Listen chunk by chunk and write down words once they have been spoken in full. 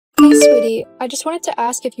Hey, sweetie, I just wanted to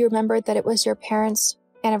ask if you remembered that it was your parents'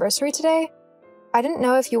 anniversary today. I didn't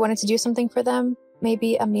know if you wanted to do something for them,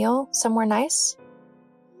 maybe a meal somewhere nice.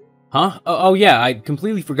 Huh? Oh, yeah, I'd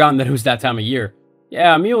completely forgotten that it was that time of year.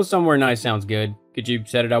 Yeah, a meal somewhere nice sounds good. Could you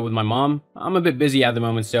set it up with my mom? I'm a bit busy at the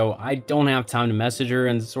moment, so I don't have time to message her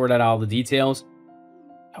and sort out all the details.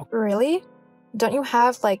 Oh, Really? Don't you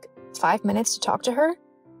have, 5 minutes to talk to her?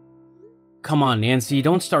 come on, Nancy,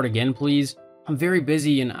 don't start again, please. I'm very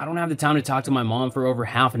busy and I don't have the time to talk to my mom for over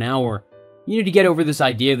half an hour. You need to get over this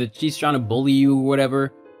idea that she's trying to bully you or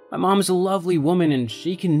whatever. My mom is a lovely woman and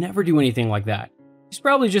she can never do anything like that. She's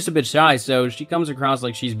probably just a bit shy, so she comes across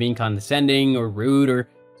like she's being condescending or rude or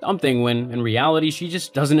something when in reality she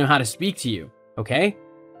just doesn't know how to speak to you, okay?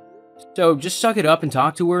 So just suck it up and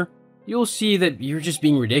talk to her. You'll see that you're just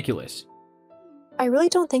being ridiculous. I really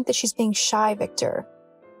don't think that she's being shy, Victor.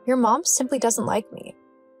 Your mom simply doesn't like me.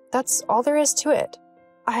 That's all there is to it.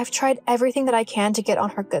 I have tried everything that I can to get on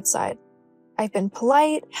her good side. I've been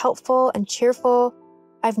polite, helpful, and cheerful.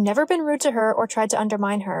 I've never been rude to her or tried to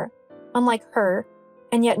undermine her, unlike her,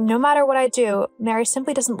 and yet no matter what I do, Mary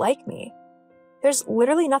simply doesn't like me. There's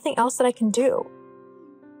literally nothing else that I can do.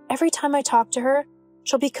 Every time I talk to her,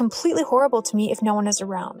 she'll be completely horrible to me if no one is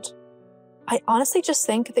around. I honestly just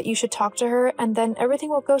think that you should talk to her and then everything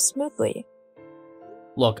will go smoothly.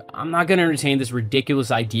 Look, I'm not gonna entertain this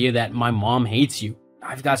ridiculous idea that my mom hates you.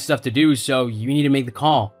 I've got stuff to do, so you need to make the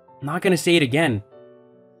call. I'm not gonna say it again.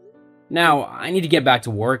 Now, I need to get back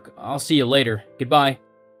to work. I'll see you later. Goodbye.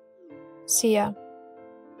 See ya.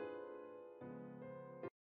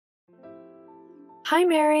 Hi,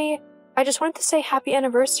 Mary. I just wanted to say happy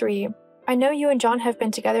anniversary. I know you and John have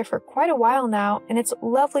been together for quite a while now, and it's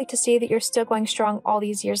lovely to see that you're still going strong all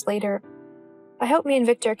these years later. I hope me and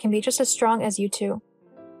Victor can be just as strong as you two.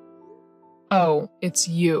 Oh, it's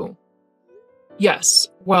you. Yes,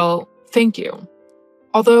 well, thank you.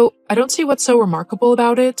 Although, I don't see what's so remarkable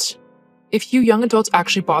about it. If you young adults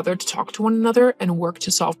actually bothered to talk to one another and work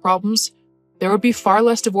to solve problems, there would be far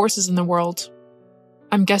less divorces in the world.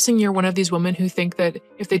 I'm guessing you're one of these women who think that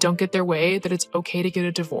if they don't get their way, that it's okay to get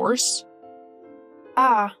a divorce?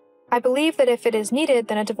 I believe that if it is needed,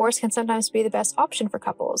 then a divorce can sometimes be the best option for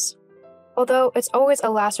couples. Although it's always a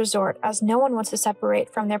last resort, as no one wants to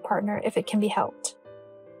separate from their partner if it can be helped.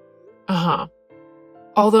 Uh-huh.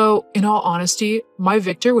 Although, in all honesty, my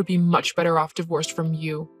Victor would be much better off divorced from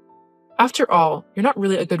you. After all, you're not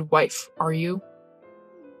really a good wife, are you?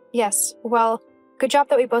 Yes, well, good job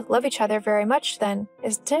that we both love each other very much then,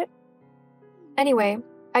 isn't it? Anyway,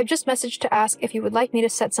 I've just messaged to ask if you would like me to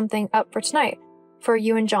set something up for tonight, for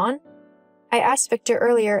you and John. I asked Victor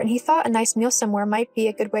earlier and he thought a nice meal somewhere might be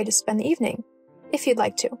a good way to spend the evening, if you'd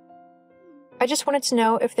like to. I just wanted to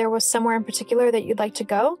know if there was somewhere in particular that you'd like to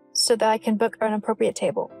go, so that I can book an appropriate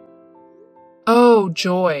table. Oh,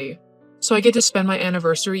 joy. So I get to spend my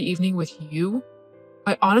anniversary evening with you?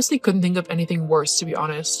 I honestly couldn't think of anything worse, to be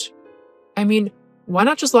honest. I mean, why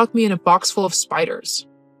not just lock me in a box full of spiders?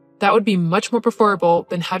 That would be much more preferable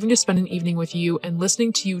than having to spend an evening with you and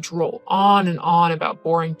listening to you droll on and on about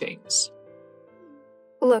boring things.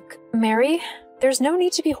 Look, Mary, there's no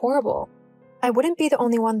need to be horrible. I wouldn't be the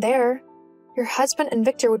only one there. Your husband and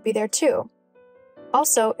Victor would be there too.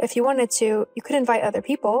 Also, if you wanted to, you could invite other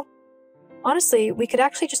people. Honestly, we could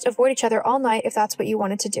actually just avoid each other all night if that's what you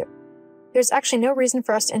wanted to do. There's actually no reason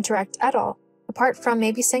for us to interact at all, apart from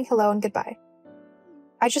maybe saying hello and goodbye.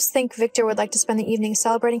 I just think Victor would like to spend the evening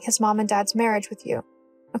celebrating his mom and dad's marriage with you.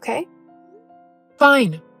 Okay?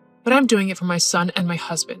 Fine, but I'm doing it for my son and my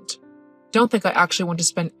husband. Don't think I actually want to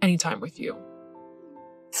spend any time with you.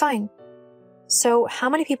 Fine. So, how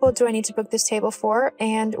many people do I need to book this table for,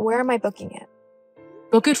 and where am I booking it?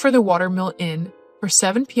 Book it for the Watermill Inn for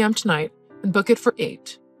 7 p.m. tonight, and book it for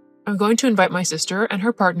 8. I'm going to invite my sister and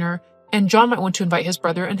her partner, and John might want to invite his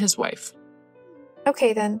brother and his wife.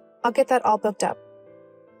 Okay then, I'll get that all booked up.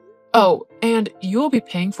 Oh, and you'll be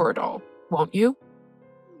paying for it all, won't you?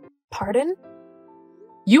 Pardon?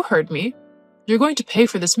 You heard me. You're going to pay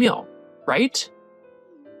for this meal, right?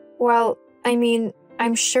 Well, I mean,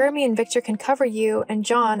 I'm sure me and Victor can cover you and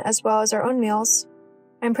John as well as our own meals.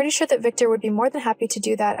 I'm pretty sure that Victor would be more than happy to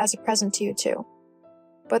do that as a present to you too.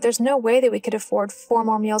 But there's no way that we could afford 4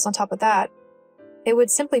 more meals on top of that. It would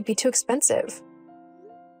simply be too expensive.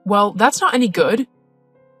 Well, that's not any good.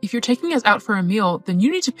 If you're taking us out for a meal, then you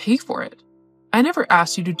need to pay for it. I never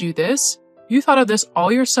asked you to do this. You thought of this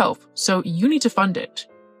all yourself, so you need to fund it.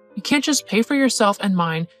 You can't just pay for yourself and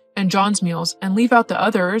mine and John's meals and leave out the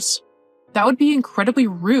others. That would be incredibly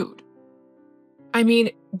rude. I mean,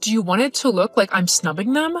 do you want it to look like I'm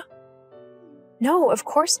snubbing them? No, of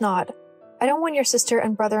course not. I don't want your sister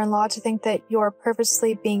and brother-in-law to think that you're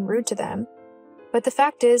purposely being rude to them, but the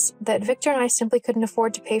fact is that Victor and I simply couldn't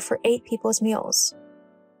afford to pay for 8 people's meals.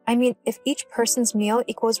 I mean, if each person's meal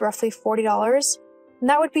equals roughly $40, then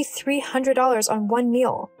that would be $300 on one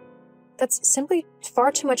meal. That's simply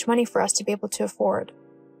far too much money for us to be able to afford.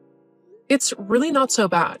 It's really not so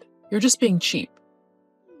bad. You're just being cheap.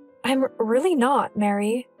 I'm really not,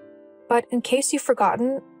 Mary. But in case you've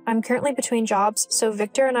forgotten, I'm currently between jobs, so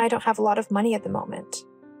Victor and I don't have a lot of money at the moment.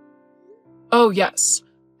 Oh, yes.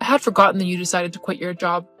 I had forgotten that you decided to quit your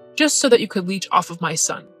job just so that you could leech off of my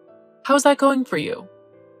son. How's that going for you?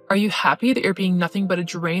 Are you happy that you're being nothing but a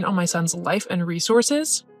drain on my son's life and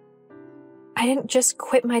resources? I didn't just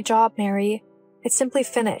quit my job, Mary. It's simply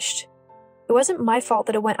finished. It wasn't my fault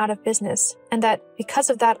that it went out of business, and that because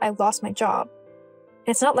of that I lost my job.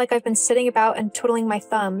 It's not like I've been sitting about and twiddling my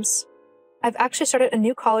thumbs. I've actually started a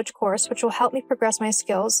new college course which will help me progress my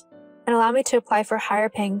skills and allow me to apply for higher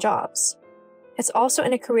paying jobs. It's also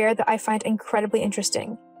in a career that I find incredibly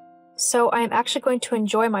interesting. So I am actually going to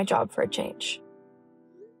enjoy my job for a change.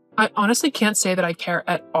 I honestly can't say that I care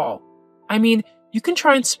at all. I mean, you can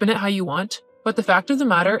try and spin it how you want, but the fact of the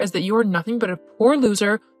matter is that you are nothing but a poor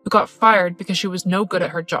loser who got fired because she was no good at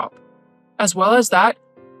her job. As well as that,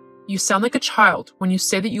 you sound like a child when you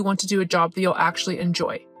say that you want to do a job that you'll actually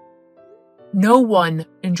enjoy. No one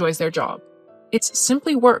enjoys their job. It's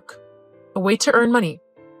simply work, a way to earn money.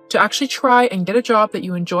 To actually try and get a job that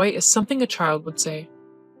you enjoy is something a child would say.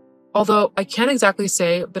 Although I can't exactly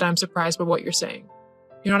say that I'm surprised by what you're saying.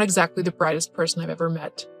 You're not exactly the brightest person I've ever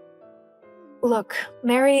met. Look,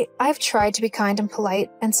 Mary, I've tried to be kind and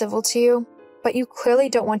polite and civil to you, but you clearly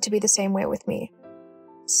don't want to be the same way with me.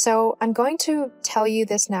 So I'm going to tell you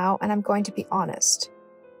this now, and I'm going to be honest.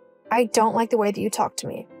 I don't like the way that you talk to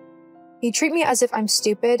me. You treat me as if I'm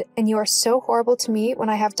stupid, and you are so horrible to me when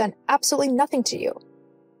I have done absolutely nothing to you.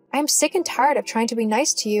 I am sick and tired of trying to be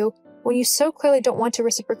nice to you when you so clearly don't want to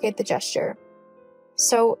reciprocate the gesture.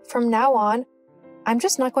 So from now on, I'm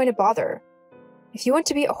just not going to bother. If you want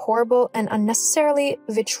to be a horrible and unnecessarily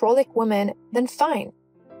vitriolic woman, then fine.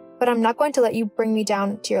 But I'm not going to let you bring me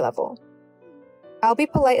down to your level. I'll be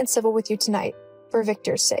polite and civil with you tonight, for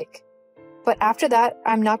Victor's sake. But after that,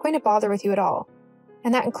 I'm not going to bother with you at all.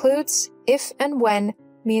 And that includes if and when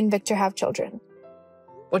me and Victor have children.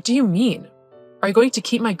 What do you mean? Are you going to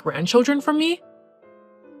keep my grandchildren from me?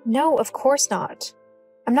 No, of course not.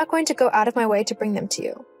 I'm not going to go out of my way to bring them to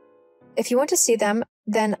you. If you want to see them,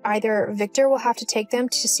 then either Victor will have to take them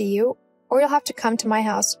to see you, or you'll have to come to my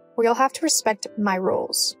house, where you'll have to respect my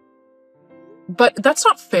rules. But that's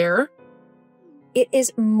not fair. It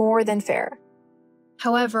is more than fair.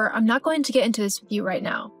 However, I'm not going to get into this with you right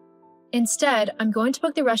now. Instead, I'm going to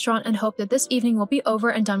book the restaurant and hope that this evening will be over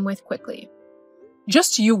and done with quickly.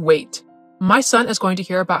 Just you wait. My son is going to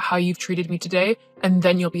hear about how you've treated me today, and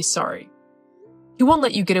then you'll be sorry. He won't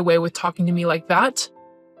let you get away with talking to me like that.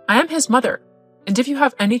 I am his mother, and if you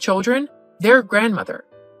have any children, their grandmother.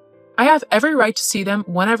 I have every right to see them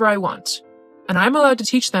whenever I want, and I'm allowed to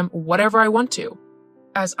teach them whatever I want to,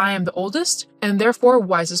 as I am the oldest and therefore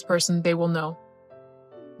wisest person they will know.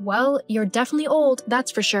 Well, you're definitely old,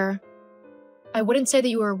 that's for sure. I wouldn't say that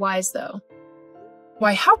you were wise, though.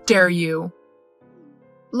 Why, how dare you?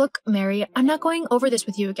 Look, Mary, I'm not going over this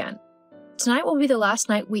with you again. Tonight will be the last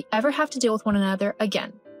night we ever have to deal with one another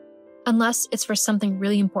again. Unless it's for something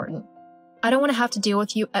really important. I don't want to have to deal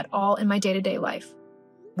with you at all in my day-to-day life.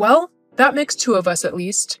 Well, that makes 2 of us at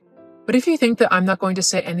least. But if you think that I'm not going to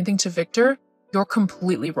say anything to Victor, you're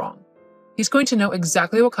completely wrong. He's going to know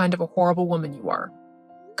exactly what kind of a horrible woman you are.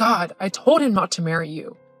 God, I told him not to marry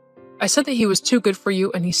you. I said that he was too good for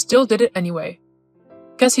you, and he still did it anyway.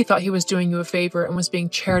 Guess he thought he was doing you a favor and was being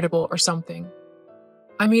charitable or something.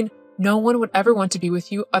 I mean, no one would ever want to be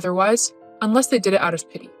with you otherwise, unless they did it out of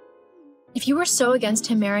pity. If you were so against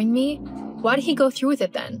him marrying me, why did he go through with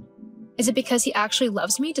it then? Is it because he actually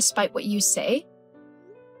loves me despite what you say?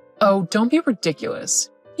 Oh, don't be ridiculous.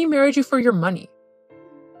 He married you for your money.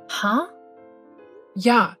 Huh?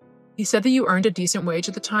 Yeah. He said that you earned a decent wage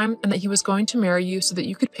at the time and that he was going to marry you so that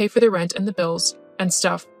you could pay for the rent and the bills and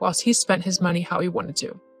stuff whilst he spent his money how he wanted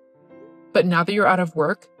to. But now that you're out of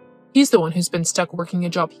work, he's the one who's been stuck working a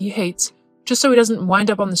job he hates just so he doesn't wind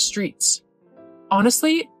up on the streets.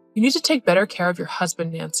 Honestly, you need to take better care of your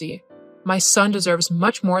husband, Nancy. My son deserves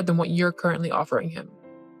much more than what you're currently offering him.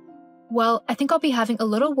 Well, I think I'll be having a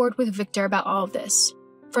little word with Victor about all of this.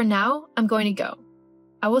 For now, I'm going to go.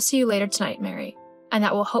 I will see you later tonight, Mary, and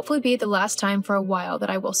that will hopefully be the last time for a while that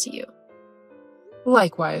I will see you.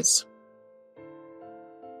 Likewise.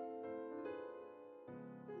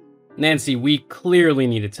 Nancy, we clearly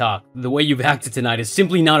need to talk. The way you've acted tonight is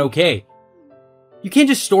simply not okay. You can't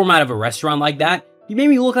just storm out of a restaurant like that. You made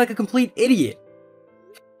me look like a complete idiot.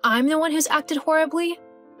 I'm the one who's acted horribly?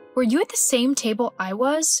 Were you at the same table I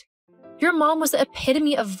was? Your mom was the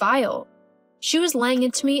epitome of vile. She was laying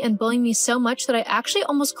into me and bullying me so much that I actually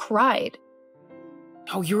almost cried.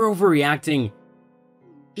 Oh, you're overreacting.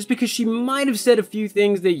 Just because she might have said a few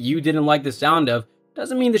things that you didn't like the sound of,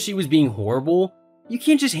 doesn't mean that she was being horrible. You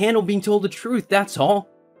can't just handle being told the truth, that's all.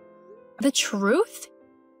 The truth?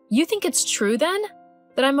 You think it's true then?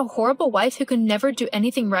 That I'm a horrible wife who can never do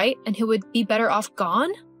anything right and who would be better off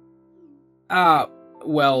gone?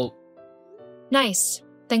 Well... Nice.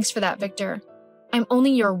 Thanks for that, Victor. I'm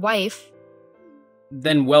only your wife.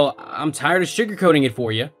 Then, well, I'm tired of sugarcoating it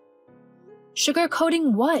for you.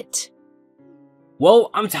 Sugarcoating what? Well,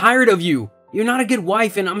 I'm tired of you. You're not a good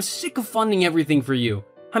wife, and I'm sick of funding everything for you.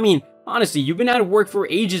 I mean, honestly, you've been out of work for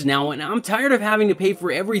ages now, and I'm tired of having to pay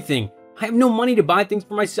for everything. I have no money to buy things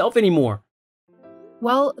for myself anymore.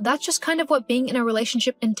 Well, that's just kind of what being in a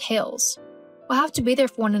relationship entails. We'll have to be there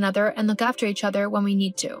for one another and look after each other when we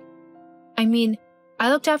need to. I mean, I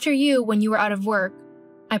looked after you when you were out of work.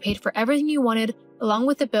 I paid for everything you wanted, along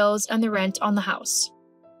with the bills and the rent on the house.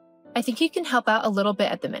 I think you can help out a little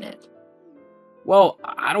bit at the minute. Well,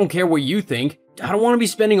 I don't care what you think. I don't want to be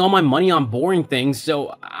spending all my money on boring things,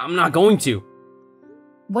 so I'm not going to.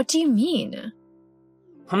 What do you mean?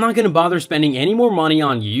 I'm not going to bother spending any more money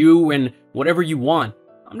on you and whatever you want.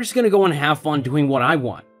 I'm just going to go and have fun doing what I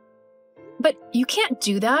want. But you can't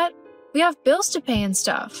do that. We have bills to pay and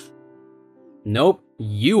stuff. Nope,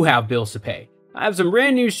 you have bills to pay. I have some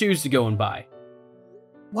brand new shoes to go and buy.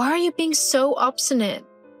 Why are you being so obstinate?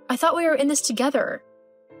 I thought we were in this together.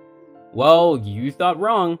 Well, you thought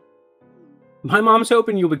wrong. My mom's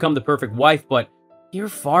hoping you'll become the perfect wife, but you're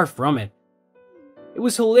far from it. It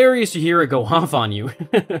was hilarious to hear her go off on you.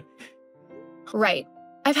 Right.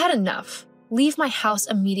 I've had enough. Leave my house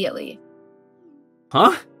immediately.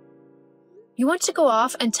 Huh? You want to go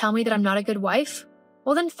off and tell me that I'm not a good wife?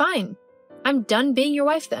 Well then fine. I'm done being your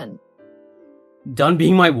wife then. Done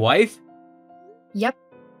being my wife? Yep.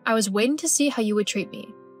 I was waiting to see how you would treat me.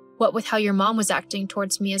 What with how your mom was acting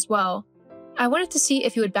towards me as well. I wanted to see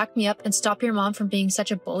if you would back me up and stop your mom from being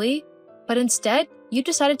such a bully, but instead, you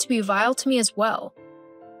decided to be vile to me as well.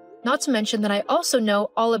 Not to mention that I also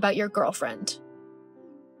know all about your girlfriend.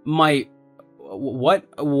 My... What?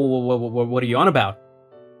 What are you on about?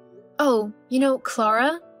 Oh, you know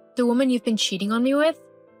Clara? The woman you've been cheating on me with?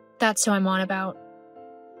 That's who I'm on about.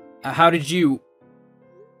 How did you...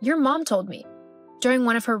 Your mom told me. During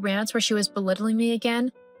one of her rants where she was belittling me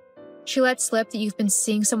again, she let slip that you've been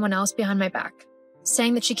seeing someone else behind my back,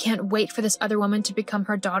 saying that she can't wait for this other woman to become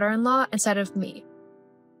her daughter-in-law instead of me.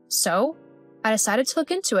 So, I decided to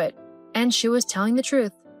look into it, and she was telling the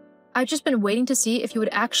truth. I've just been waiting to see if you would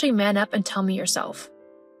actually man up and tell me yourself.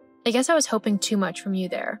 I guess I was hoping too much from you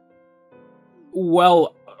there.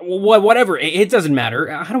 Well, whatever, it doesn't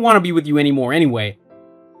matter. I don't want to be with you anymore anyway.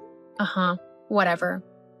 Uh-huh, whatever.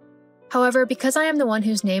 However, because I am the one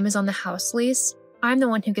whose name is on the house lease, I'm the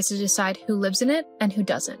one who gets to decide who lives in it and who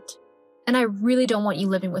doesn't. And I really don't want you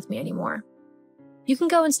living with me anymore. You can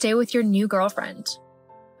go and stay with your new girlfriend.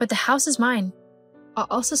 But the house is mine. I'll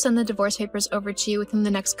also send the divorce papers over to you within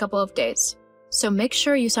the next couple of days, so make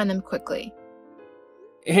sure you sign them quickly.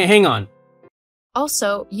 Hang on.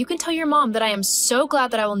 Also, you can tell your mom that I am so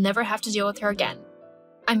glad that I will never have to deal with her again.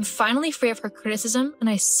 I'm finally free of her criticism, and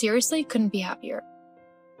I seriously couldn't be happier.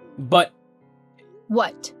 But...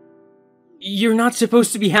 What? You're not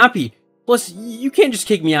supposed to be happy. Plus, you can't just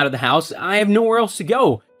kick me out of the house. I have nowhere else to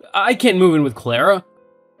go. I can't move in with Clara.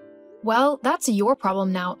 Well, that's your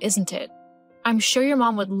problem now, isn't it? I'm sure your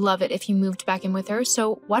mom would love it if you moved back in with her,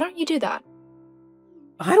 so why don't you do that?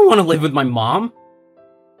 I don't want to live with my mom.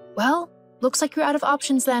 Well, looks like you're out of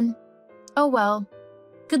options then. Oh well.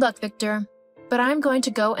 Good luck, Victor. But I'm going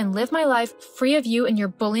to go and live my life free of you and your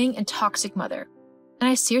bullying and toxic mother. And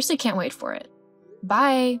I seriously can't wait for it.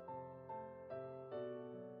 Bye.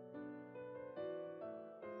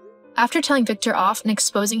 After telling Victor off and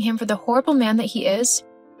exposing him for the horrible man that he is,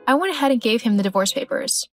 I went ahead and gave him the divorce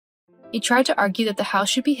papers. He tried to argue that the house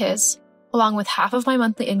should be his, along with half of my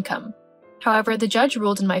monthly income. However, the judge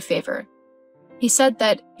ruled in my favor. He said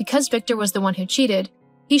that because Victor was the one who cheated,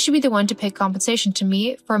 he should be the one to pay compensation to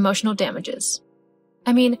me for emotional damages.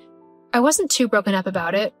 I mean, I wasn't too broken up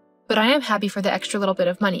about it, but I am happy for the extra little bit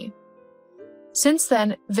of money. Since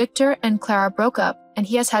then, Victor and Clara broke up, and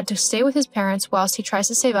he has had to stay with his parents whilst he tries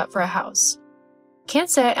to save up for a house. Can't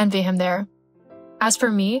say I envy him there. As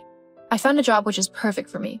for me, I found a job which is perfect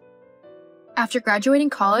for me. After graduating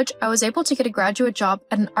college, I was able to get a graduate job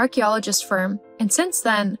at an archaeologist firm, and since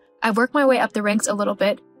then, I've worked my way up the ranks a little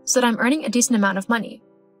bit so that I'm earning a decent amount of money.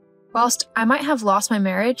 Whilst I might have lost my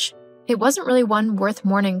marriage, it wasn't really one worth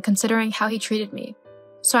mourning considering how he treated me.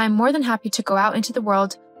 So I'm more than happy to go out into the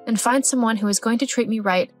world and find someone who is going to treat me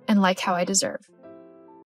right and like how I deserve.